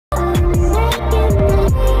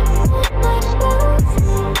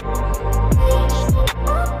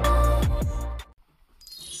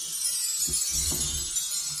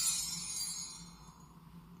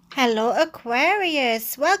Hello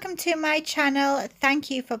Aquarius, welcome to my channel. Thank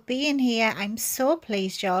you for being here. I'm so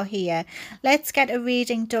pleased you're here. Let's get a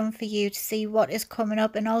reading done for you to see what is coming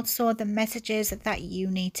up and also the messages that you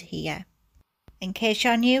need to hear. In case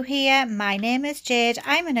you're new here, my name is Jade.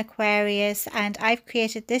 I'm an Aquarius and I've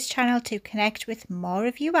created this channel to connect with more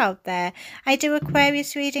of you out there. I do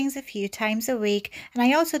Aquarius readings a few times a week, and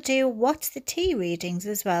I also do What's the Tea readings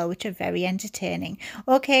as well, which are very entertaining.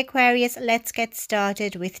 Okay Aquarius, let's get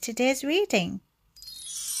started with today's reading.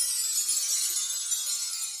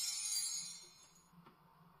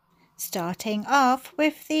 Starting off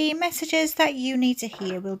with the messages that you need to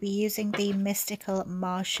hear, we'll be using the Mystical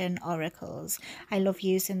Martian Oracles. I love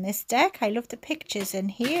using this deck. I love the pictures in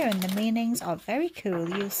here and the meanings are very cool.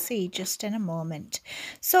 You'll see just in a moment.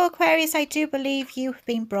 So Aquarius, I do believe you have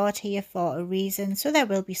been brought here for a reason, so there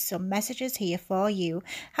will be some messages here for you.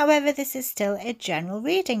 However, this is still a general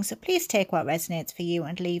reading, so please take what resonates for you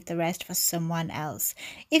and leave the rest for someone else.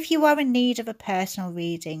 If you are in need of a personal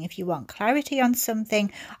reading, if you want clarity on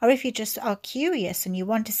something, or if you just are curious and you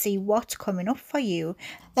want to see what's coming up for you,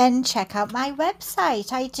 then check out my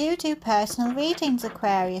website. I do personal readings,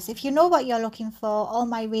 Aquarius. If you know what you're looking for, all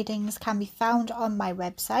my readings can be found on my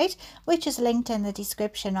website, which is linked in the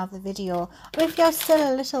description of the video. Or if you're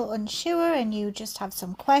still a little unsure and you just have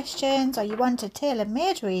some questions or you want a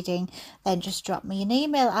tailor-made reading, then just drop me an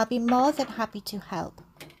email. I'll be more than happy to help.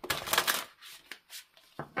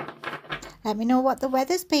 Let me know what the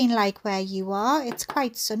weather's been like where you are. It's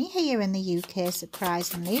quite sunny here in the UK,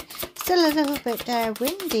 surprisingly. Still a little bit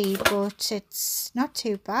windy, but it's not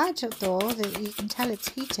too bad though. You can tell it's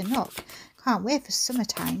heating up. Can't wait for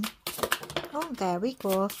summertime. Oh, there we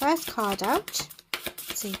go. First card out.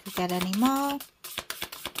 Let's see if we get any more.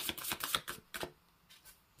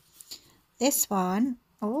 This one.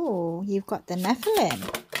 Oh, you've got the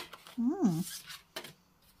Nephilim.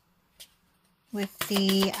 With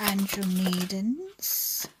the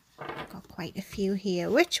Andromedans. Got quite a few here.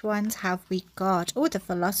 Which ones have we got? Oh, the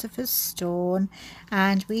Philosopher's Stone,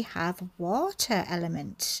 and we have Water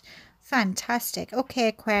Element. Fantastic. Okay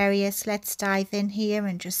Aquarius, let's dive in here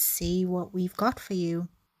and just see what we've got for you.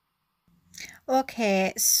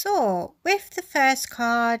 Okay, so with the first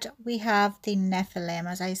card we have the Nephilim,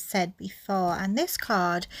 as I said before, and this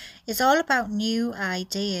card is all about new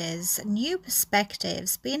ideas, new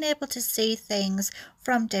perspectives, being able to see things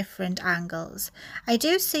from different angles. I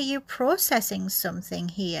do see you processing something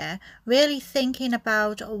here, really thinking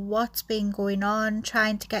about what's been going on,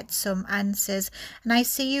 trying to get some answers, and I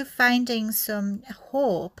see you finding some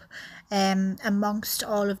hope amongst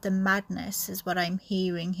all of the madness is what I'm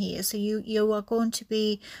hearing here. So you are going to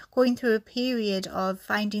be going through a period of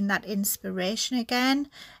finding that inspiration again,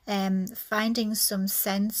 finding some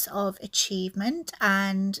sense of achievement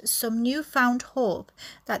and some newfound hope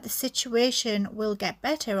that the situation will get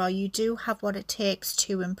better, or you do have what it takes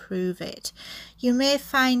to improve it. You may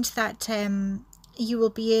find that you will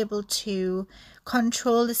be able to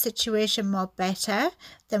control the situation more better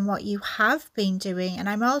than what you have been doing, and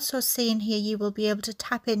I'm also seeing here you will be able to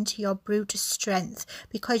tap into your brute strength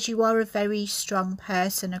because you are a very strong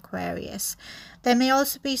person, Aquarius. There may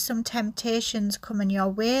also be some temptations coming your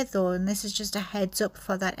way though, and this is just a heads up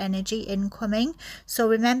for that energy incoming. So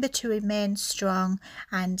remember to remain strong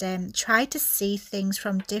and try to see things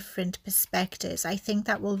from different perspectives. I think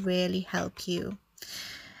that will really help you.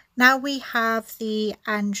 Now we have the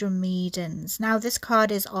Andromedans. Now this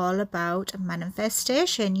card is all about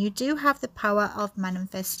manifestation. You do have the power of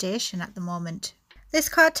manifestation at the moment. This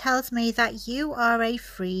card tells me that you are a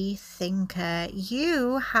free thinker.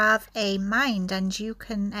 You have a mind and you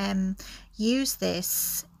can use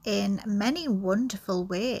this in many wonderful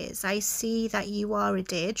ways. I see that you are a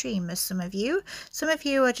daydreamer, some of you. Some of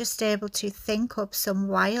you are just able to think up some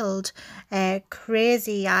wild,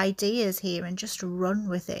 crazy ideas here and just run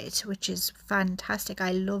with it, which is fantastic.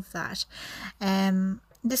 I love that.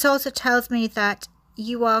 This also tells me that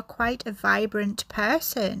you are quite a vibrant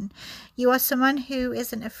person. You are someone who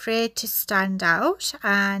isn't afraid to stand out,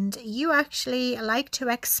 and you actually like to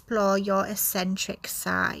explore your eccentric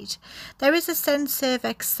side. There is a sense of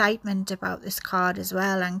excitement about this card as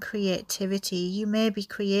well, and creativity. You may be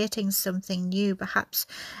creating something new, perhaps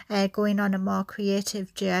going on a more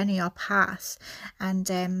creative journey or path,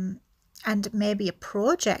 and maybe a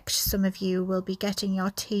project. Some of you will be getting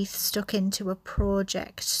your teeth stuck into a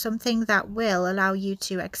project, something that will allow you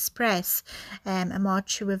to express a more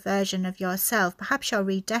truer version of yourself. Perhaps you're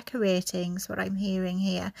redecorating is what I'm hearing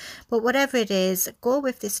here, but whatever it is, go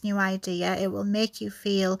with this new idea. It will make you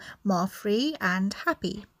feel more free and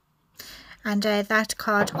happy. And that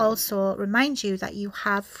card also reminds you that you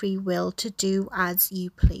have free will to do as you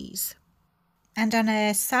please. And on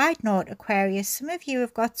a side note, Aquarius, some of you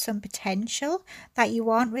have got some potential that you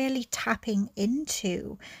aren't really tapping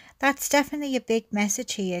into. That's definitely a big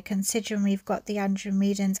message here, considering we've got the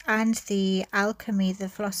Andromedans and the Alchemy, the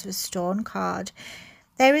Philosopher's Stone card.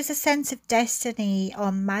 There is a sense of destiny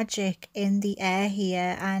or magic in the air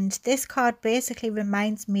here, and this card basically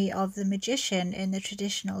reminds me of the Magician in the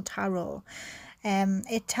traditional tarot.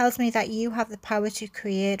 It tells me that you have the power to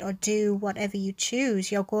create or do whatever you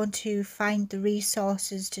choose. You're going to find the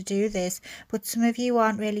resources to do this, but some of you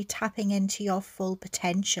aren't really tapping into your full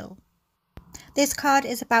potential. This card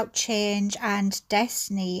is about change and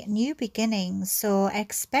destiny, new beginnings. So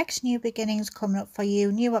expect new beginnings coming up for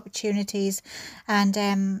you, new opportunities, and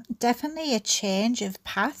definitely a change of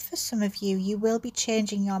path for some of you. You will be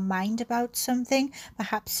changing your mind about something,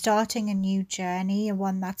 perhaps starting a new journey, and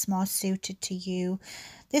one that's more suited to you.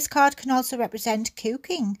 This card can also represent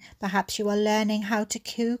cooking. Perhaps you are learning how to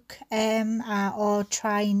cook or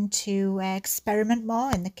trying to experiment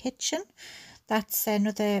more in the kitchen. That's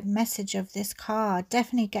another message of this card.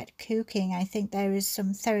 Definitely get cooking. I think there is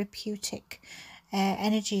some therapeutic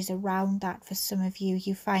energies around that for some of you.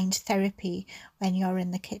 You find therapy when you're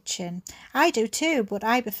in the kitchen. I do too, but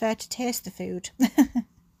I prefer to taste the food.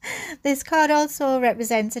 This card also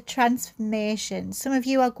represents a transformation. Some of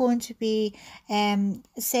you are going to be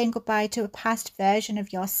saying goodbye to a past version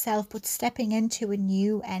of yourself, but stepping into a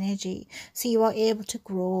new energy. So you are able to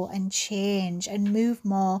grow and change and move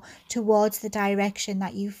more towards the direction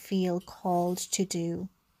that you feel called to do.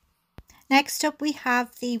 Next up, we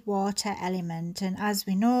have the water element, and as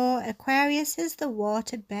we know, Aquarius is the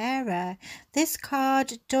water bearer. This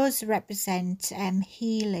card does represent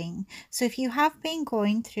healing. So if you have been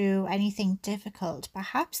going through anything difficult,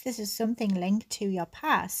 perhaps this is something linked to your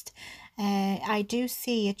past, I do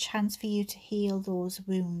see a chance for you to heal those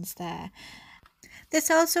wounds there. This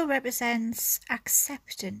also represents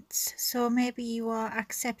acceptance. So maybe you are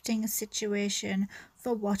accepting a situation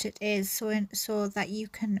for what it is, so that you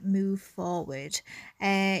can move forward.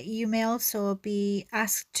 You may also be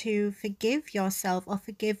asked to forgive yourself or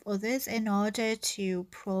forgive others in order to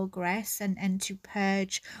progress and to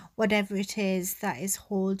purge whatever it is that is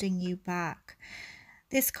holding you back.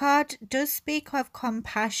 This card does speak of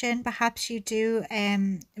compassion. Perhaps you do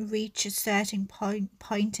reach a certain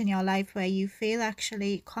point in your life where you feel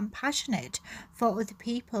actually compassionate for other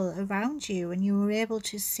people around you, and you were able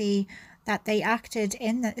to see that they acted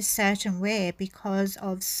in a certain way because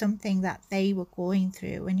of something that they were going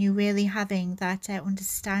through, and you really having that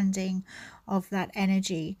understanding of that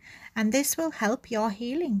energy. And this will help your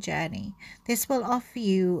healing journey. This will offer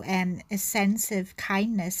you a sense of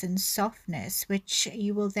kindness and softness, which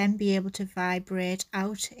you will then be able to vibrate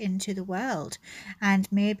out into the world and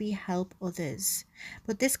maybe help others.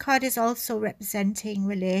 But this card is also representing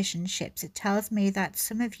relationships. It tells me that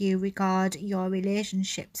some of you regard your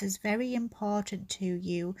relationships as very important to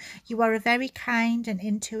you. You are a very kind and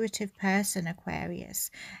intuitive person,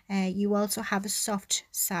 Aquarius. You also have a soft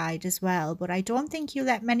side as well, but I don't think you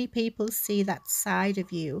let many people see that side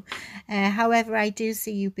of you. However, I do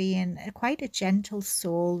see you being quite a gentle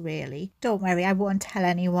soul, really. Don't worry, I won't tell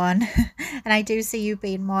anyone. And I do see you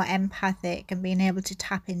being more empathic and being able to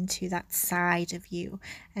tap into that side of you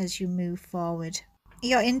as you move forward.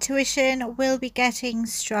 Your intuition will be getting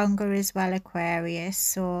stronger as well, Aquarius,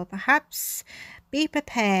 so perhaps be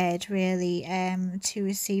prepared really to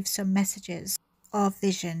receive some messages or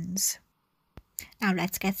visions. Now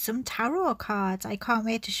let's get some tarot cards. I can't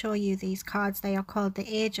wait to show you these cards. They are called the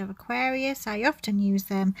Age of Aquarius. I often use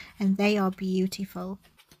them and they are beautiful.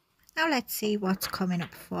 Now let's see what's coming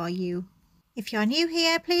up for you. If you're new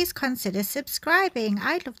here, please consider subscribing.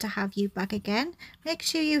 I'd love to have you back again. Make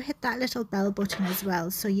sure you hit that little bell button as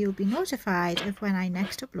well, so you'll be notified of when I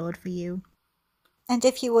next upload for you. And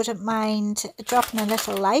if you wouldn't mind dropping a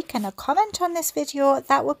little like and a comment on this video,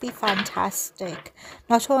 that would be fantastic.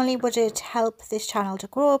 Not only would it help this channel to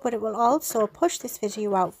grow, but it will also push this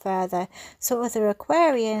video out further so other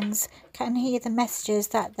Aquarians can hear the messages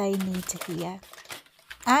that they need to hear.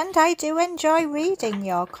 And I do enjoy reading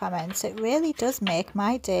your comments. It really does make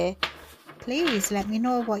my day. Please let me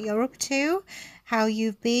know what you're up to, how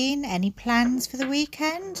you've been, any plans for the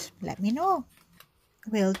weekend. Let me know.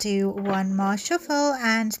 We'll do one more shuffle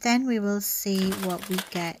and then we will see what we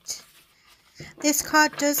get. This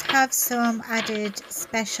card does have some added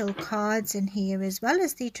special cards in here as well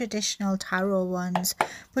as the traditional tarot ones.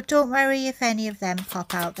 But don't worry, if any of them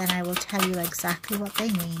pop out, then I will tell you exactly what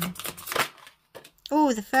they mean.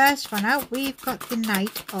 Oh, the first one out, we've got the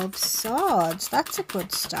Knight of Swords. That's a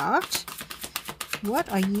good start.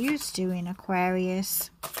 What are you doing,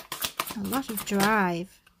 Aquarius? A lot of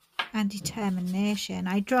drive and determination.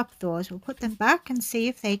 I dropped those. We'll put them back and see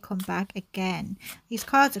if they come back again. These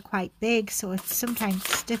cards are quite big, so it's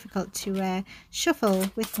sometimes difficult to shuffle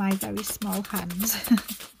with my very small hands.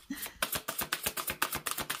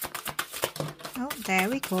 Oh, there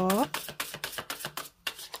we go.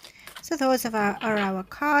 So those are our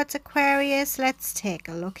cards, Aquarius. Let's take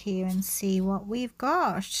a look here and see what we've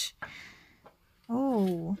got.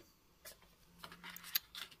 Oh,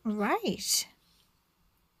 right.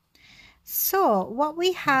 So what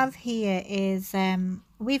we have here is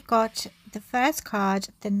we've got the first card,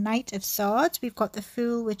 the Knight of Swords. We've got the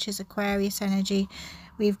Fool, which is Aquarius energy.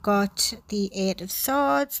 We've got the Eight of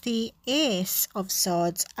Swords, the Ace of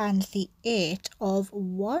Swords, and the Eight of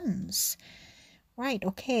Wands. Right,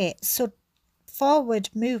 okay, so forward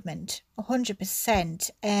movement,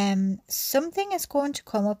 100%. Something is going to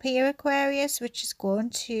come up here, Aquarius, which is going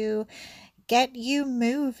to get you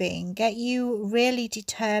moving, get you really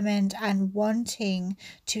determined and wanting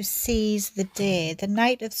to seize the day. The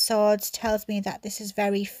Knight of Swords tells me that this is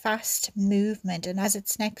very fast movement, and as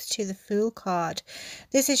it's next to the Fool card,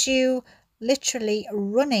 this is you literally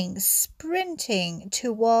running, sprinting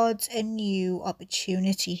towards a new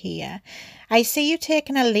opportunity here. I see you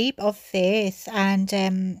taking a leap of faith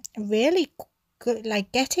and really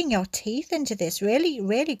like getting your teeth into this,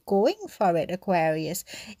 really going for it, Aquarius.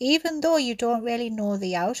 Even though you don't really know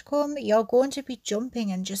the outcome, you're going to be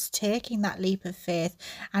jumping and just taking that leap of faith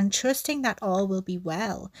and trusting that all will be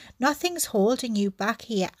well. Nothing's holding you back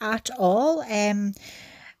here at all.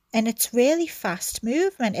 And it's really fast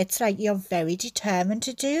movement. It's like you're very determined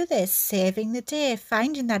to do this, saving the day,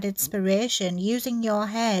 finding that inspiration, using your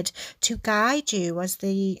head to guide you, as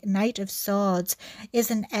the Knight of Swords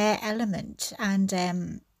is an air element.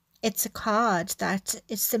 And it's a card that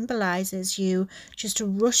it symbolizes you just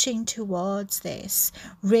rushing towards this,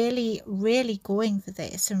 really going for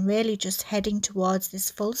this, and really just heading towards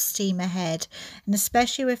this full steam ahead. And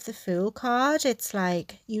especially with the Fool card, it's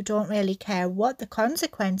like you don't really care what the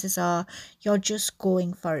consequences are. You're just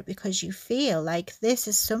going for it because you feel like this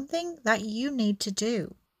is something that you need to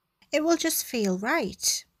do. It will just feel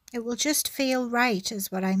right. It will just feel right,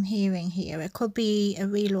 is what I'm hearing here. It could be a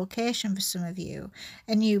relocation for some of you,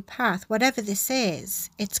 a new path. Whatever this is,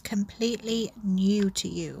 it's completely new to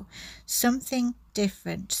you. Something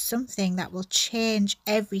different, something that will change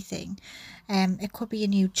everything. It could be a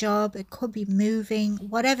new job, it could be moving.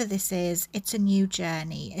 Whatever this is, it's a new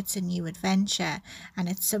journey, it's a new adventure, and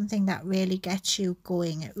it's something that really gets you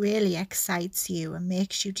going. It really excites you and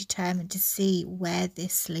makes you determined to see where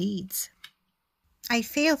this leads. I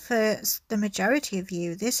feel for the majority of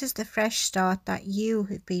you, this is the fresh start that you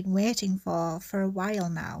have been waiting for a while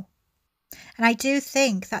now. And I do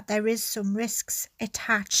think that there is some risks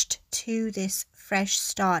attached to this fresh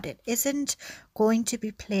start. It isn't going to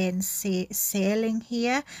be plain sailing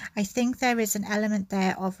here. I think there is an element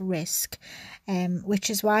there of risk, which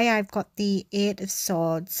is why I've got the Eight of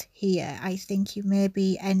Swords here. I think you may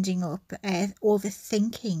be ending up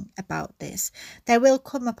overthinking about this. There will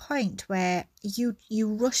come a point where you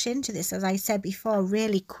rush into this, as I said before,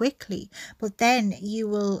 really quickly, but then you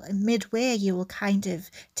will, midway, you will kind of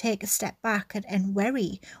take a step back and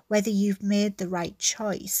worry whether you've made the right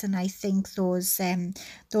choice. And I think those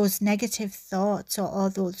negative thoughts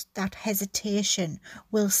or that hesitation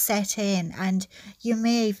will set in, and you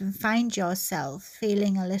may even find yourself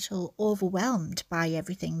feeling a little overwhelmed by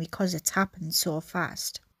everything because it's happened so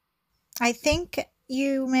fast. I think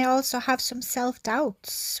you may also have some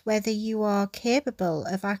self-doubts whether you are capable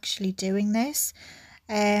of actually doing this.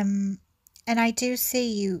 And I do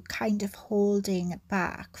see you kind of holding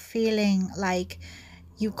back, feeling like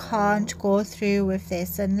you can't go through with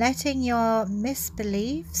this, and letting your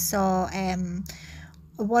misbeliefs or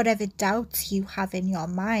whatever doubts you have in your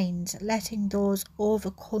mind, letting those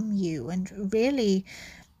overcome you and really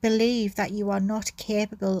believe that you are not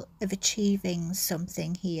capable of achieving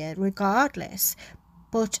something here regardless.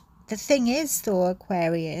 But the thing is though,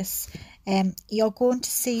 Aquarius, you're going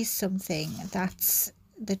to see something that's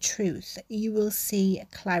the truth. You will see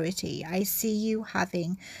clarity. I see you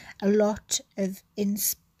having a lot of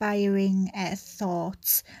inspiring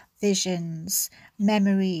thoughts, visions,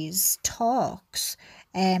 memories, talks,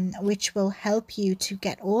 which will help you to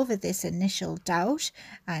get over this initial doubt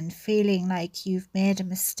and feeling like you've made a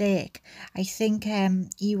mistake. I think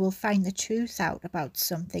you will find the truth out about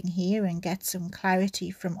something here and get some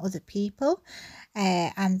clarity from other people,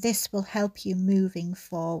 and this will help you moving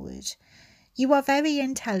forward. You are very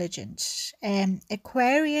intelligent.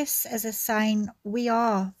 Aquarius as a sign, we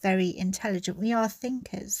are very intelligent. We are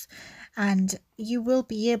thinkers. and you will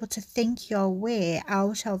be able to think your way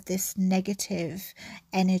out of this negative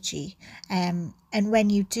energy. And when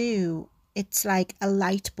you do, it's like a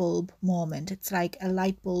light bulb moment. It's like a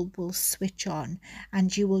light bulb will switch on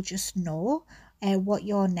and you will just know what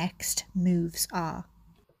your next moves are.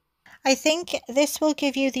 I think this will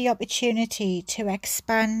give you the opportunity to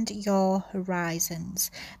expand your horizons.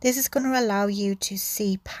 This is going to allow you to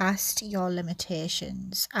see past your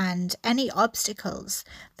limitations and any obstacles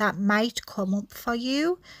that might come up for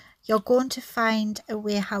you. You're going to find a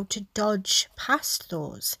way how to dodge past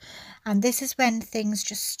those. And this is when things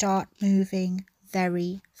just start moving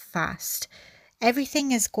very fast.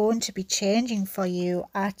 Everything is going to be changing for you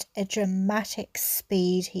at a dramatic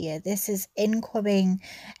speed here. This is incoming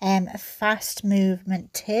fast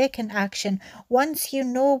movement. Take an action. Once you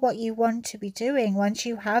know what you want to be doing, once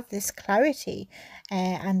you have this clarity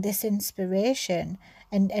and this inspiration,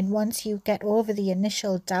 and once you get over the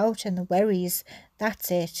initial doubt and the worries, that's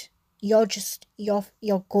it. You're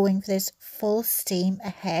going for this full steam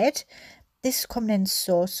ahead. This is coming in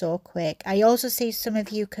so quick. I also see some of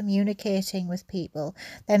you communicating with people.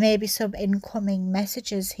 There may be some incoming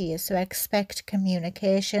messages here, so expect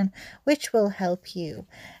communication, which will help you.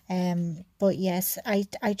 But yes,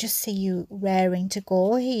 I just see you raring to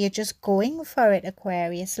go here. You're just going for it,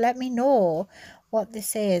 Aquarius. Let me know what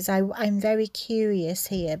this is. I'm very curious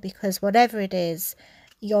here, because whatever it is,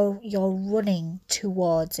 you're running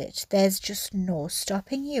towards it. There's just no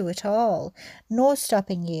stopping you at all. No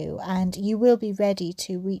stopping you, and you will be ready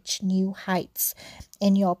to reach new heights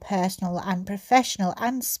in your personal and professional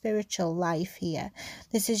and spiritual life here.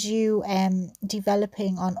 This is you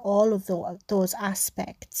developing on all of those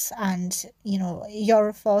aspects, and you know, you're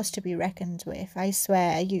a force to be reckoned with. I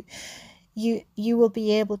swear, you will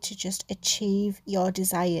be able to just achieve your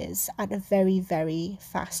desires at a very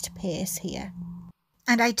fast pace here.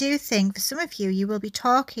 And I do think for some of you, you will be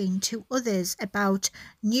talking to others about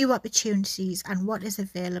new opportunities and what is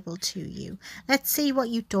available to you. Let's see what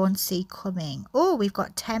you don't see coming. Oh, we've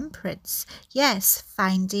got temperance. Yes,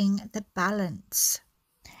 finding the balance.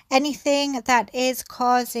 Anything that is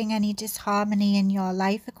causing any disharmony in your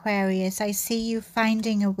life, Aquarius, I see you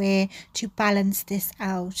finding a way to balance this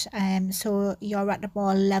out, so you're at a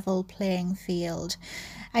more level playing field.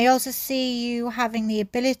 I also see you having the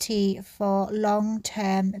ability for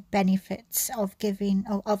long-term benefits of giving,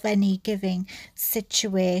 of any giving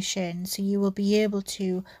situation. So you will be able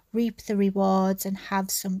to reap the rewards and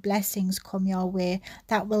have some blessings come your way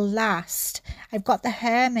that will last. I've got the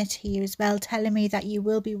Hermit here as well, telling me that you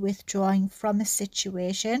will be withdrawing from a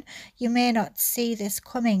situation. You may not see this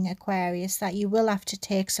coming, Aquarius, that you will have to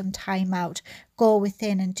take some time out, go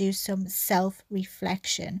within and do some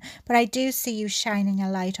self-reflection. But I do see you shining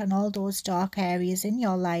a light on all those dark areas in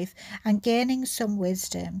your life and gaining some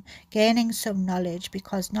wisdom, gaining some knowledge,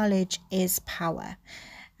 because knowledge is power.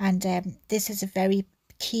 And this is a very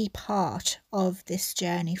key part of this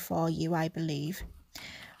journey for you, I believe.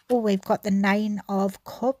 Oh, we've got the 9 of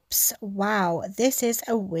Cups. Wow, this is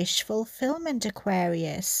a wish fulfillment,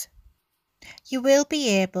 Aquarius. You will be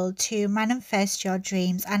able to manifest your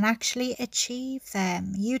dreams and actually achieve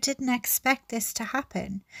them. You didn't expect this to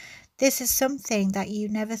happen. This is something that you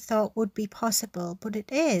never thought would be possible, but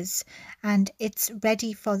it is, and it's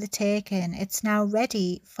ready for the taking. It's now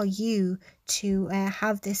ready for you to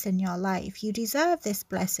have this in your life. You deserve this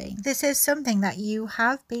blessing. This is something that you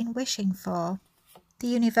have been wishing for. The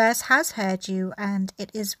universe has heard you, and it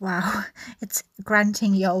is, wow, it's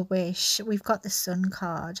granting your wish. We've got the Sun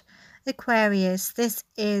card. Aquarius, this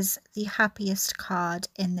is the happiest card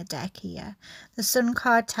in the deck here. The Sun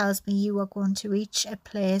card tells me you are going to reach a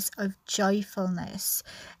place of joyfulness,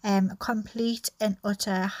 complete and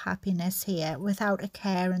utter happiness here, without a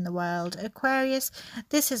care in the world. Aquarius,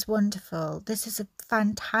 this is wonderful. This is a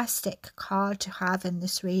fantastic card to have in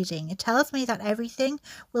this reading. It tells me that everything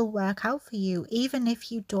will work out for you, even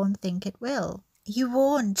if you don't think it will. You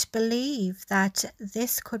won't believe that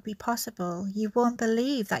this could be possible. You won't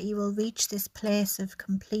believe that you will reach this place of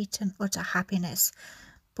complete and utter happiness.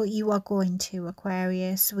 But you are going to,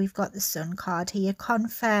 Aquarius. We've got the Sun card here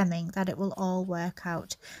confirming that it will all work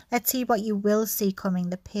out. Let's see what you will see coming.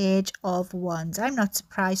 The Page of Wands. I'm not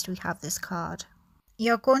surprised we have this card.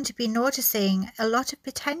 You're going to be noticing a lot of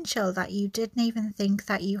potential that you didn't even think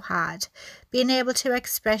that you had. Being able to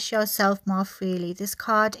express yourself more freely. This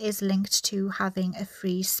card is linked to having a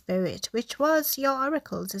free spirit, which was your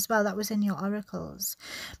oracles as well. That was in your oracles.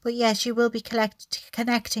 But yes, you will be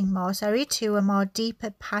connecting more, to a more deeper,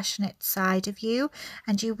 passionate side of you,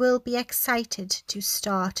 and you will be excited to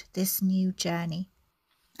start this new journey.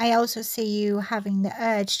 I also see you having the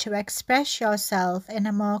urge to express yourself in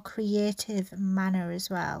a more creative manner as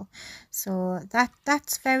well. So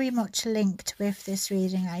that's very much linked with this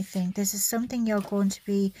reading. I think this is something you're going to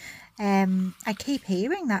be, I keep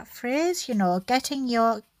hearing that phrase, you know, getting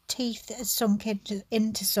your teeth sunk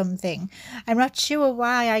into something. I'm not sure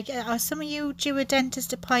why. Are some of you due a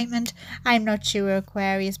dentist appointment? I'm not sure,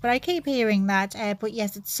 Aquarius, but I keep hearing that. But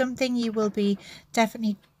yes, it's something you will be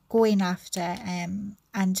definitely going after,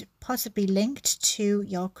 and possibly linked to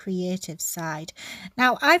your creative side.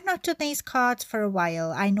 Now, I've not done these cards for a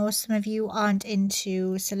while. I know some of you aren't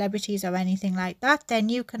into celebrities or anything like that. Then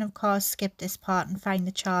you can, of course, skip this part and find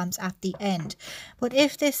the charms at the end. But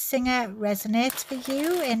if this singer resonates for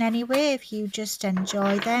you in any way, if you just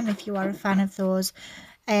enjoy them, if you are a fan of those,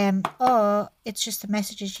 or it's just the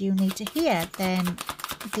messages you need to hear, then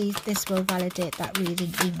this will validate that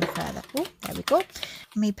reading even further. Oh, there we go.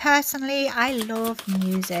 Me personally, I love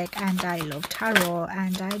music and I love tarot,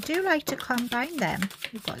 and I do like to combine them.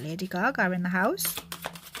 We've got Lady Gaga in the house.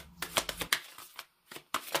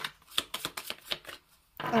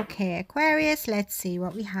 Okay, Aquarius, let's see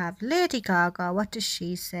what we have. Lady Gaga, what does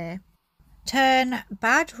she say? Turn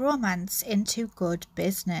bad romance into good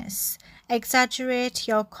business. Exaggerate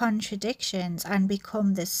your contradictions and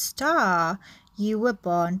become the star you were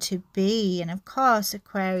born to be. And of course,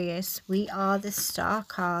 Aquarius, we are the star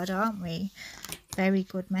card, aren't we? Very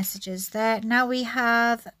good messages there. Now we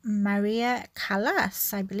have Maria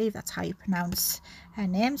Callas. I believe that's how you pronounce her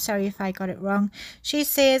name. Sorry if I got it wrong. She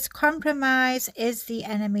says, compromise is the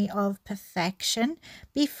enemy of perfection.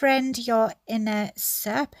 Befriend your inner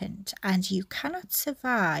serpent, and you cannot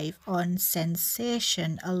survive on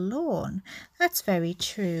sensation alone. That's very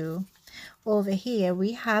true. Over here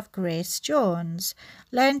we have Grace Jones.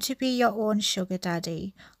 Learn to be your own sugar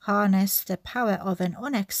daddy. Harness the power of an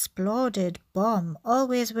unexploded bomb,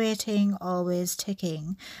 always waiting, always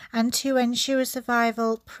ticking. And to ensure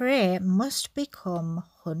survival, prey must become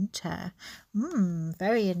hunter.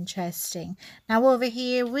 Very interesting. Now over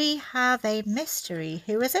here we have a mystery.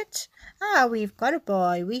 Who is it? We've got a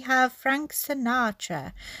boy. We have Frank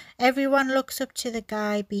Sinatra. Everyone looks up to the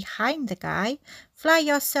guy behind the guy. Fly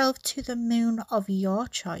yourself to the moon of your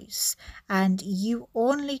choice, and you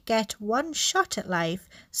only get one shot at life,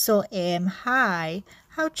 so aim high.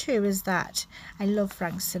 How true is that? I love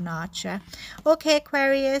Frank Sinatra. Okay,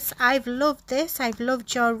 Aquarius, I've loved this. I've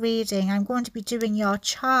loved your reading. I'm going to be doing your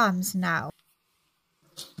charms now.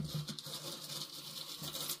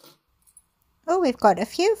 Oh, we've got a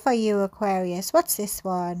few for you, Aquarius. What's this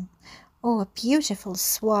one? Oh, a beautiful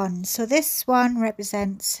swan. So this swan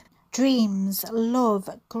represents dreams, love,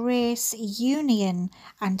 grace, union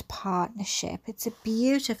and partnership. It's a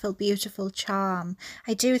beautiful, beautiful charm.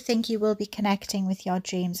 I do think you will be connecting with your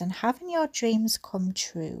dreams and having your dreams come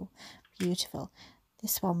true. Beautiful.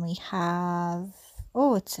 This one we have,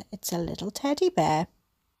 oh, it's a little teddy bear.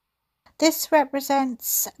 This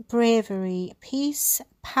represents bravery, peace,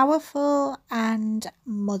 powerful and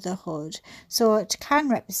motherhood. So it can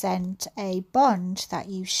represent a bond that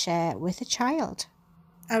you share with a child.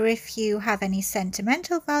 Or if you have any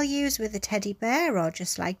sentimental values with a teddy bear or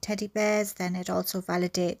just like teddy bears, then it also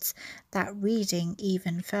validates that reading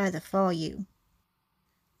even further for you.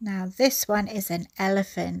 Now this one is an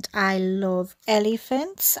elephant. I love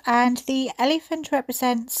elephants, and the elephant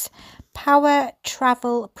represents power,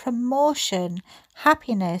 travel, promotion,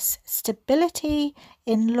 happiness, stability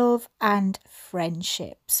in love and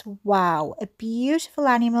friendships. Wow, a beautiful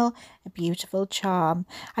animal, a beautiful charm.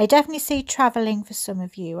 I definitely see traveling for some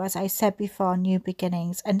of you, as I said before, new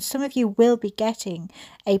beginnings, and some of you will be getting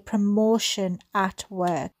a promotion at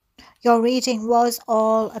work. Your reading was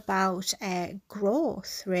all about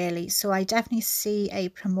growth, really. So I definitely see a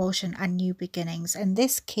promotion and new beginnings. And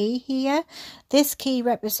this key here, this key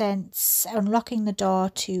represents unlocking the door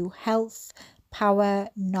to health, power,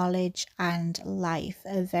 knowledge and life.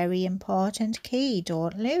 A very important key.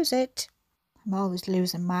 Don't lose it. I'm always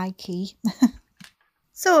losing my key.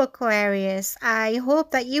 So Aquarius, I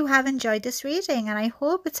hope that you have enjoyed this reading, and I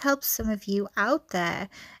hope it's helped some of you out there.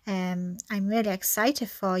 I'm really excited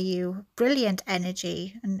for you. Brilliant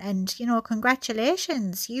energy, and you know,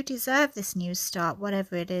 congratulations. You deserve this new start,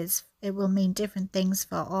 whatever it is. It will mean different things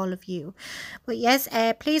for all of you. But yes,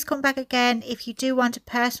 please come back again. If you do want a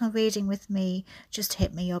personal reading with me, just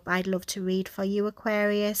hit me up. I'd love to read for you,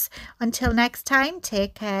 Aquarius. Until next time,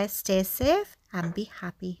 take care, stay safe and be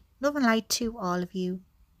happy. Love and light to all of you.